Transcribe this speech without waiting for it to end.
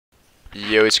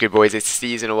Yo, it's good boys, it's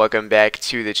Steez and welcome back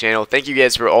to the channel. Thank you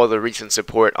guys for all the recent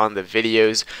support on the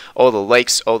videos, all the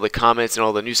likes, all the comments, and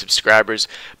all the new subscribers.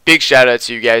 Big shout out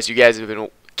to you guys. You guys have been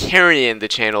carrying the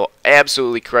channel,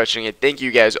 absolutely crushing it. Thank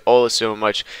you guys all so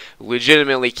much.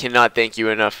 Legitimately cannot thank you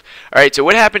enough. Alright, so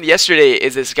what happened yesterday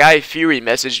is this guy Fury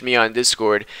messaged me on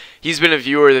Discord. He's been a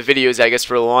viewer of the videos, I guess,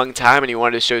 for a long time, and he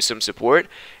wanted to show some support.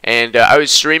 And I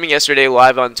was streaming yesterday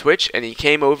live on Twitch, and he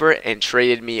came over and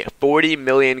traded me 40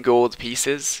 million gold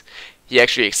pieces. He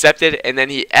actually accepted, and then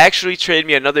he actually traded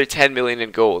me another 10 million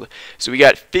in gold. So we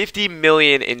got 50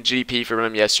 million in GP from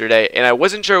him yesterday, and I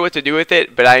wasn't sure what to do with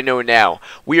it, but I know now.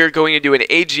 We are going to do an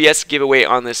AGS giveaway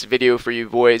on this video for you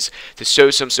boys to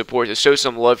show some support, to show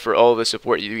some love for all of the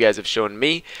support you guys have shown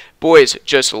me. Boys,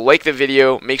 just like the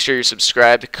video, make sure you're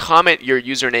subscribed, comment your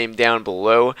username down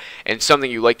below and something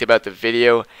you liked about the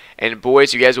video. And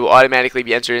boys, you guys will automatically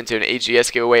be entered into an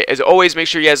AGS giveaway. As always, make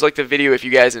sure you guys like the video if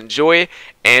you guys enjoy,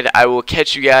 and I will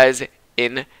catch you guys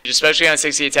in. Especially on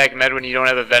 60 attack med when you don't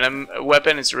have a venom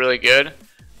weapon, it's really good,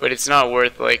 but it's not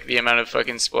worth like the amount of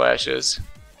fucking splashes.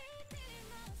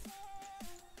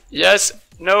 Yes.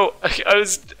 No, I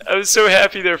was so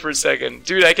happy there for a second.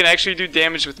 Dude, I can actually do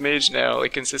damage with mage now,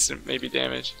 like consistent maybe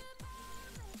damage.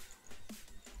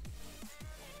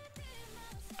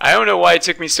 I don't know why it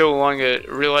took me so long to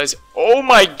realize. Oh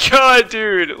my god,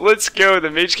 dude! Let's go. The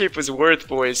mage cape was worth,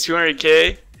 boys.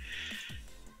 200k?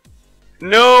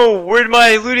 No! Where'd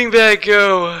my looting bag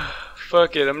go?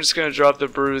 Fuck it, I'm just gonna drop the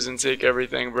bruise and take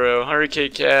everything, bro.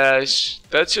 100k cash.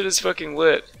 That shit is fucking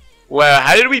lit. Wow,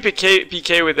 how did we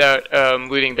PK without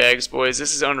looting bags, boys?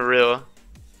 This is unreal.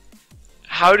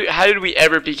 How did we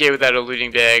ever PK without a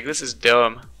looting bag? This is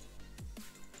dumb.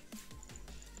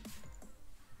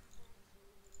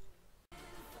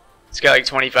 It's got like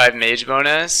 25 mage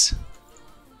bonus.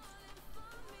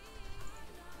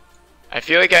 I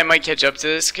feel like I might catch up to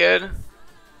this kid.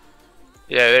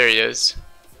 Yeah, there he is.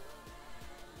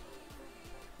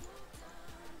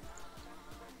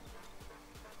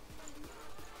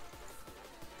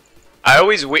 I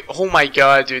always wait. Oh my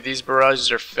god, dude, these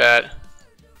barrages are fat.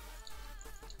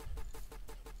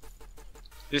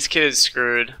 This kid is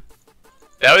screwed.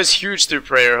 That was huge through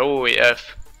prayer. Holy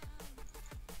F.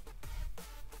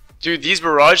 Dude, these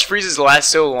barrage freezes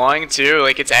last so long too.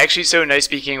 Like, it's actually so nice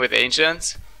speaking with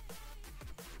ancients.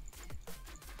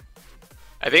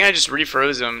 I think I just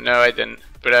refroze them. No, I didn't.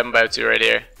 But I'm about to right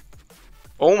here.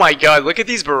 Oh my god, look at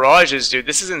these barrages, dude.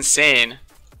 This is insane.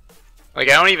 Like,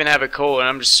 I don't even have a coal and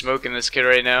I'm just smoking this kid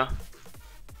right now.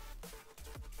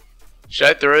 Should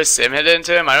I throw a sim hit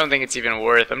into him? I don't think it's even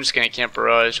worth. I'm just gonna camp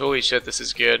barrage. Holy shit, this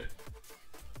is good.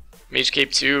 Mage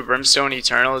Cape 2, Brimstone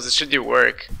Eternals. This should do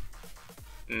work.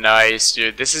 Nice,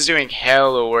 dude. This is doing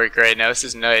hella work right now. This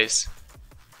is nice.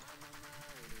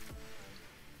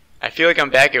 I feel like I'm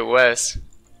back at West.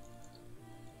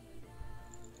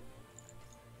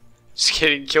 Just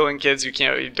kidding, killing kids who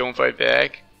don't fight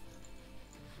back.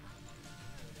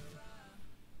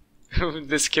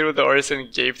 This kid with the artisan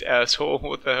gaped asshole.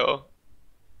 What the hell?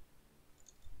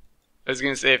 I was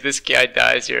gonna say, if this guy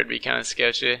dies here, it'd be kind of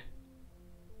sketchy.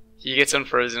 He gets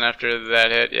unfrozen after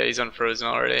that hit. Yeah, he's unfrozen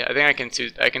already. I think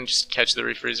I can just catch the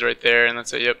refreeze right there, and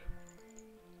that's it. Yep.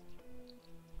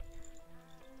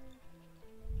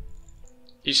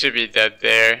 He should be dead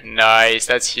there. Nice.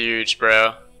 That's huge,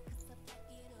 bro.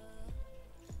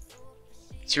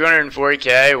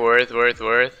 204k.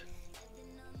 Worth.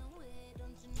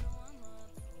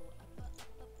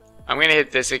 I'm gonna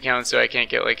hit this account so I can't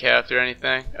get like halved or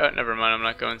anything. Oh, never mind, I'm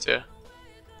not going to.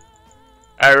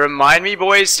 Alright, remind me,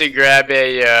 boys, to grab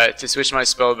a, to switch my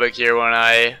spellbook here when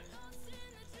I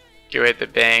go hit the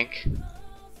bank.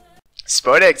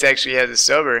 Spodex actually has a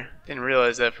sober. Didn't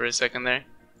realize that for a second there.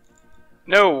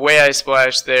 No way I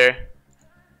splashed there.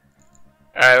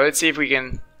 Alright, let's see if we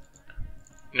can...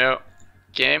 No.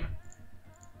 Game?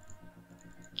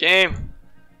 Game!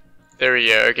 There we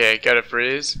go. Okay, got a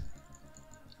freeze.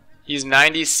 He's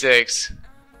 96.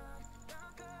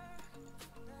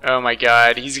 Oh my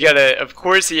god, he's got a... Of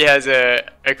course he has a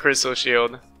crystal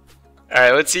shield.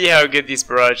 Alright, let's see how good these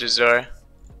barrages are.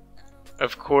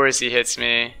 Of course he hits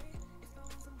me.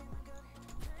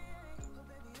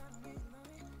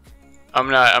 I'm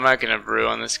not gonna brew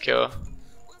on this kill.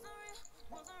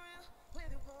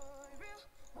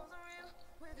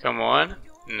 Come on.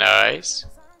 Nice.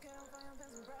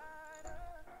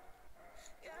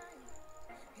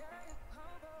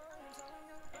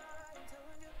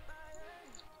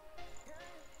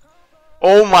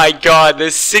 Oh my god,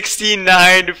 this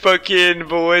 69 fucking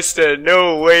ballista.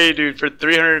 No way, dude, for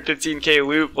 315k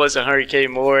loot plus 100k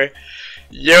more.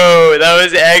 Yo, that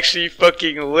was actually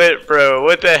fucking lit, bro.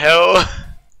 What the hell?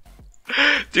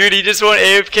 Dude, he just went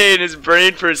AFK in his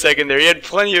brain for a second there. He had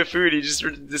plenty of food. He just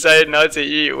decided not to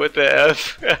eat. What the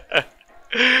F?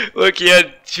 Look, he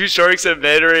had 2 sharks of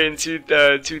Mandarin and 2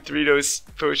 3-dose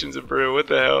potions of brew. What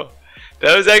the hell?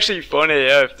 That was actually fun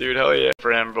AF, dude. Hell yeah.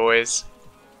 For him, boys.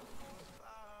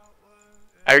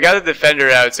 I got the defender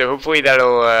out, so hopefully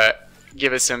that'll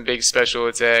give us some big special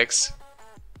attacks.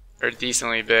 Or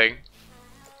decently big.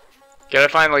 Gotta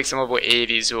find like some level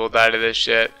 80s who will die to this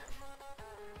shit.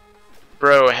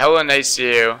 Bro, hella nice to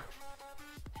you.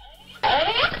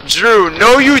 Drew,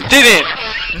 no you didn't!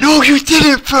 No you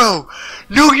didn't, bro!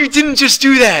 No you didn't just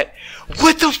do that!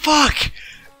 What the fuck?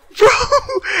 Bro!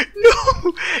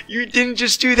 No! You didn't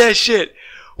just do that shit!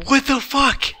 What the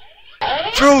fuck?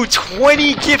 Bro,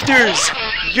 20 gifters!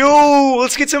 Yo!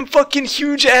 Let's get some fucking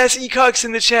huge ass ecox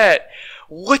in the chat!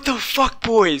 What the fuck,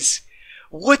 boys?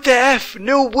 What the F?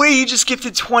 No way you just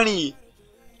gifted 20!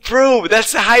 Bro,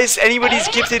 that's the highest anybody's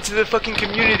gifted to the fucking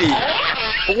community!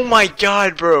 Oh my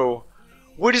god, bro!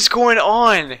 What is going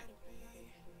on?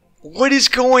 What is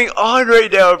going on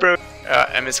right now, bro?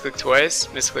 I misclicked twice,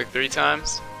 misclicked 3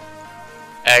 times.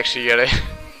 Actually, you gotta.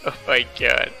 Oh my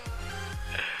god.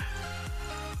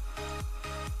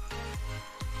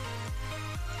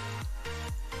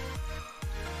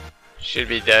 Should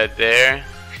be dead there.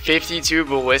 52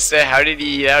 ballista. How did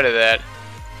he eat out of that?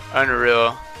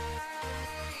 Unreal.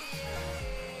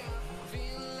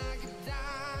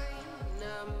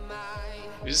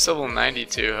 He's just level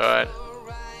 92, hot.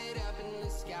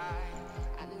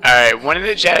 Alright, one in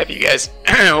the chat if you guys...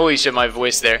 Holy shit, my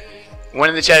voice there. One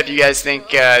in the chat if you guys think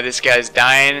this guy's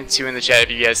dying. 2 in the chat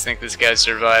if you guys think this guy's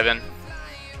surviving.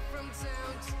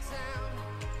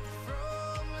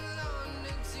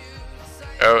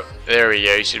 Oh, there we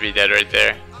go. He should be dead right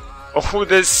there. Oh,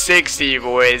 the 60,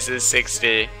 boys. The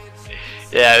 60.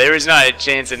 Yeah, there was not a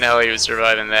chance in hell he was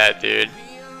surviving that, dude.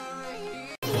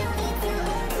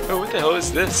 Oh, what the hell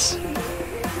is this?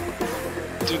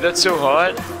 Dude, that's so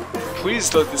hot.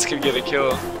 Please let this kid get a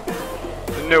kill.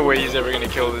 There's no way he's ever gonna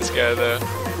kill this guy, though.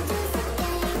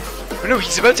 Oh, no,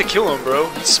 he's about to kill him, bro.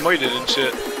 He's smited and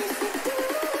shit.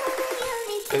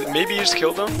 Maybe he just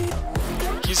killed him?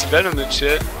 He's venomed and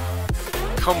shit.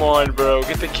 Come on, bro.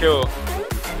 Get the kill.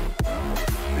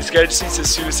 This guy just needs to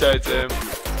suicide to him.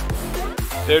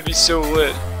 That would be so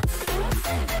lit.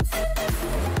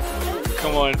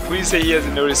 Come on, please say he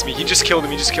hasn't noticed me. He just killed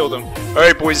him, he just killed him.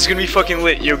 Alright boys, it's gonna be fucking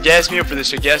lit. Yo, gas me up for this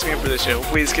shit, gas me up for this shit.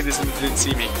 Hopefully this kid didn't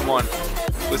see me. Come on.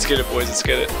 Let's get it, boys, let's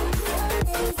get it.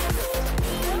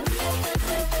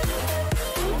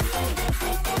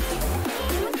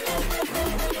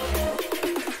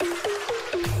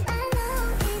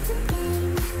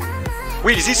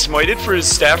 Wait, is he smited for his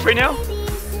staff right now?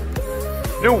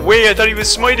 No way, I thought he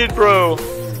was smited, bro.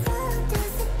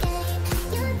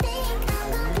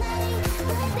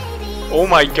 Oh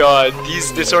my god,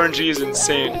 this RNG is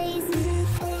insane.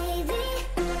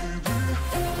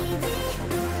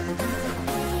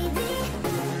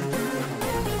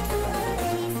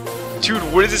 Dude,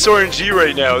 what is this RNG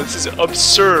right now? This is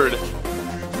absurd.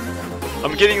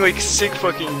 I'm getting like sick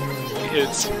fucking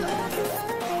hits.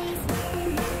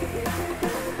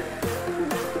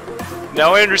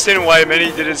 Now I understand why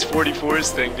Manny did his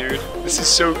 44s thing, dude. This is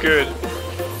so good.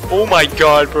 Oh my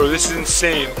god, bro, this is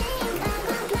insane.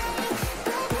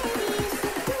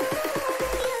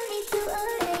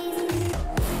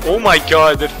 Oh my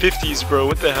god, the 50s, bro,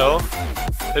 what the hell?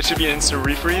 That should be an instant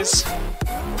refreeze.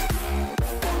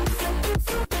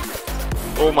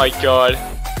 Oh my god.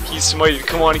 He's smited,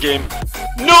 come on game.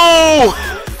 No!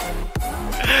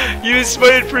 You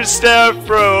smited for staff,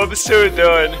 bro, I'm so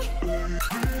done.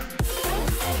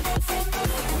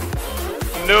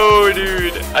 No,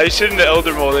 dude. I shouldn't have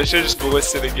Elder Mold. I should have just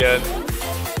ballisted again.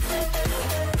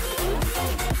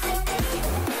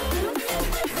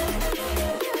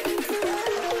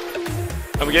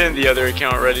 I'm getting the other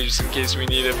account ready just in case we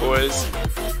need it, boys.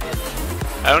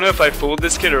 I don't know if I fooled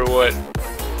this kid or what.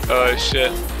 Oh,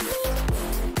 shit.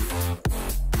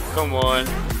 Come on.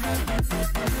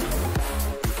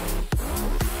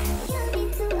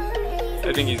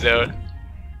 I think he's out.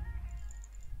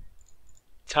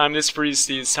 Time this freeze,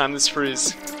 Steez. Time this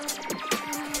freeze.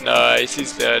 Nice,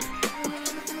 he's dead.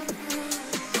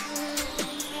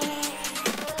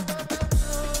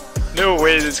 No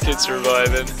way this kid's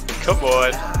surviving. Come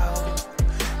on.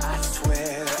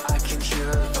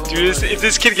 Dude, if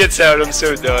this kid gets out, I'm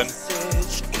so done.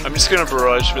 I'm just gonna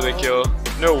barrage for the kill.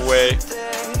 No way.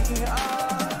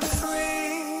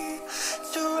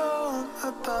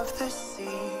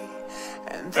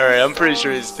 Alright, I'm pretty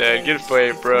sure he's dead. Good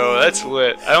fight, bro. That's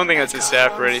lit. I don't think that's a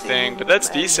staff or anything, but that's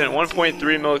decent.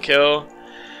 1.3 mil kill.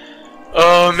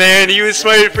 Oh man, he was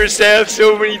fighting for staff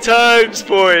so many times,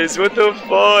 boys. What the fuck?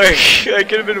 I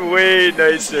could have been way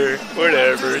nicer.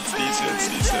 Whatever, it's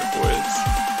decent,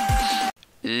 boys.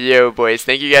 Yo, boys,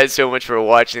 thank you guys so much for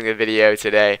watching the video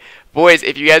today. Boys,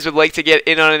 if you guys would like to get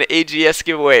in on an AGS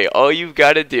giveaway, all you've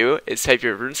got to do is type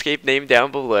your RuneScape name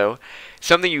down below.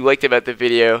 Something you liked about the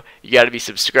video, you got to be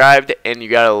subscribed, and you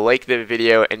got to like the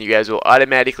video, and you guys will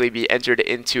automatically be entered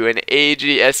into an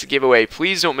AGS giveaway.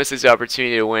 Please don't miss this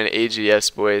opportunity to win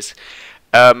AGS, boys.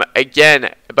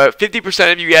 Again, about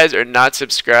 50% of you guys are not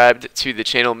subscribed to the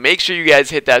channel. Make sure you guys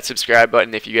hit that subscribe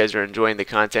button if you guys are enjoying the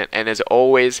content. And as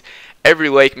always, every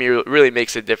like really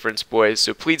makes a difference, boys.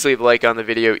 So please leave a like on the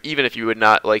video, even if you would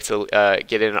not like to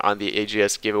get in on the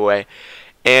AGS giveaway.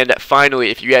 And finally,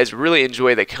 if you guys really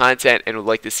enjoy the content and would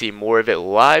like to see more of it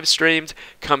live streamed,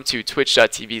 come to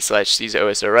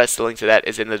twitch.tv/SteezOSRS. The link to that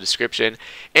is in the description.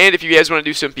 And if you guys want to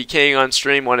do some PKing on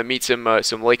stream, want to meet some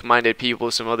like-minded people,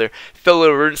 some other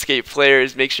fellow RuneScape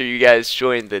players, make sure you guys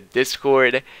join the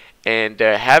Discord. And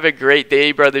have a great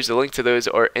day, brothers. The link to those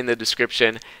are in the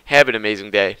description. Have an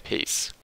amazing day. Peace.